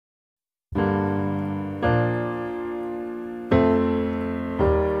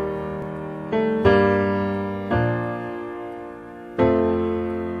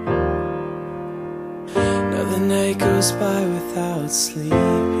goes by without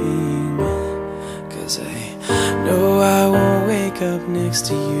sleeping, 'cause I know I won't wake up next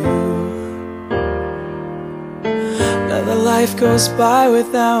to you. Another life goes by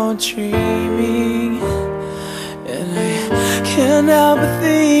without dreaming, and I can't help but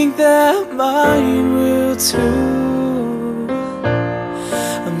think that mine will too.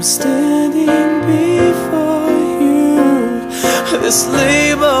 I'm standing before you, this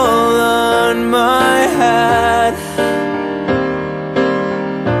label on my head.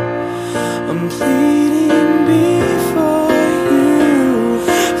 I'm pleading before you,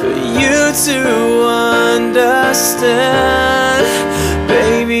 for you to understand.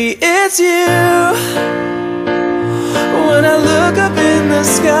 Baby, it's you. When I look up in the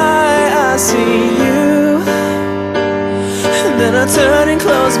sky, I see you. And then I turn and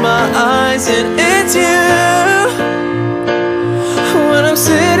close my eyes, and it's you. When I'm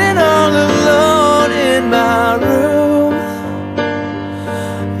sitting all alone in my room,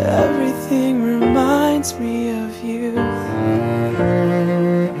 everything reminds me of you.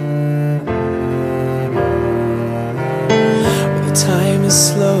 Well, the time is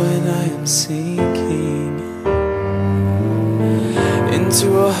slow and I am sinking into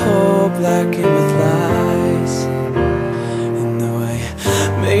a hole blackened with lies. And though I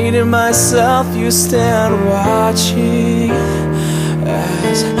made it myself, you stand watching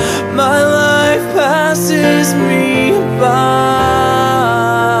as my life passes me by.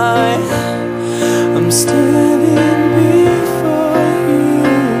 I'm standing before you,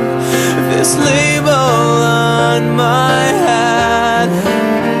 this label on my head.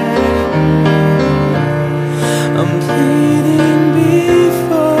 I'm pleading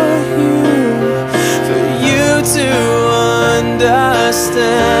before you, for you to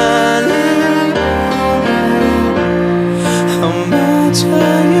understand. How much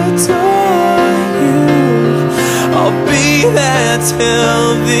I adore you, I'll be there till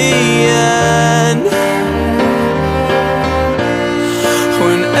the end.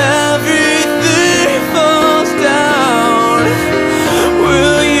 When everything falls down,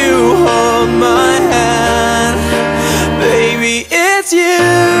 will you hold my hand? Baby, it's you.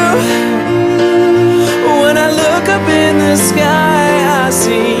 When I look up in the sky, I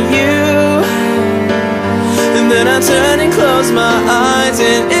see you. And then I turn and close my eyes,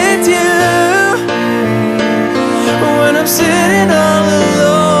 and it's you. When I'm sitting all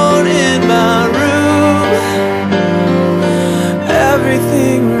alone in my room,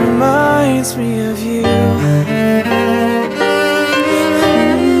 everything reminds me of you.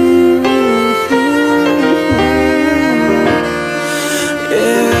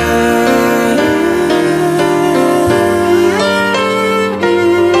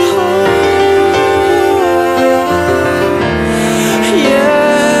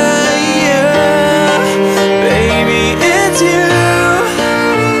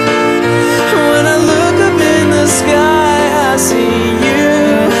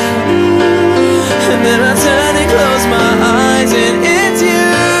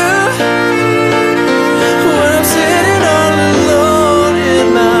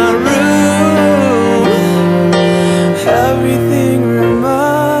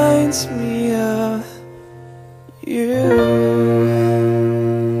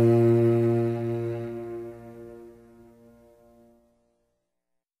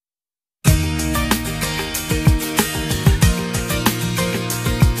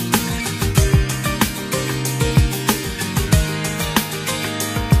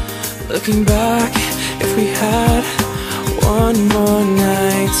 Looking back, if we had one more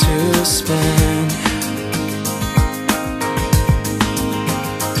night to spend,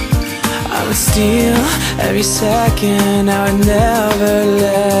 I would steal every second, I would never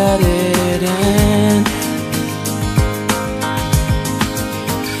let it end.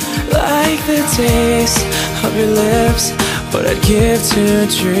 Like the taste of your lips, what I'd give to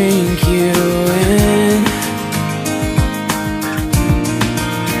drink you in.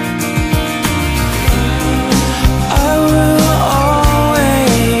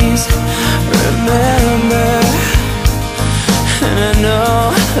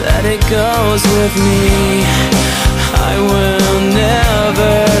 That it goes with me. I will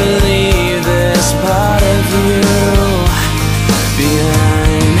never leave this part of you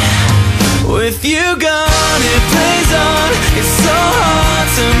behind. With you gone, it plays on. It's so hard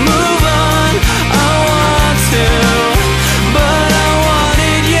to move on. I want to, but I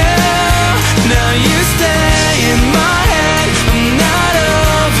wanted you. Now you stay in my head. I'm not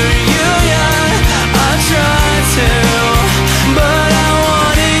over you yet. I tried to, but I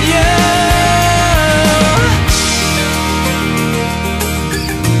wanted you.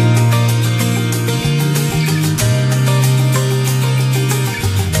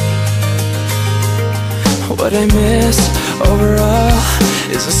 What I miss overall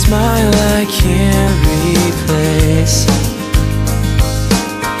is a smile I can't replace.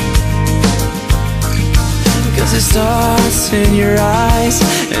 Cause it starts in your eyes,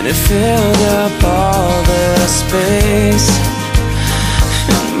 and it filled up all the space.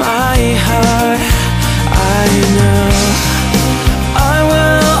 In my heart, I know I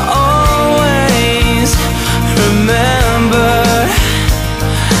will always remember.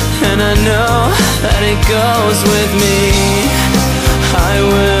 And I know that it goes with me. I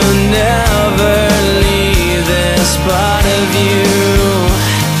will never leave this part of you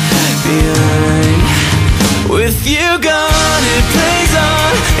behind. With you gone,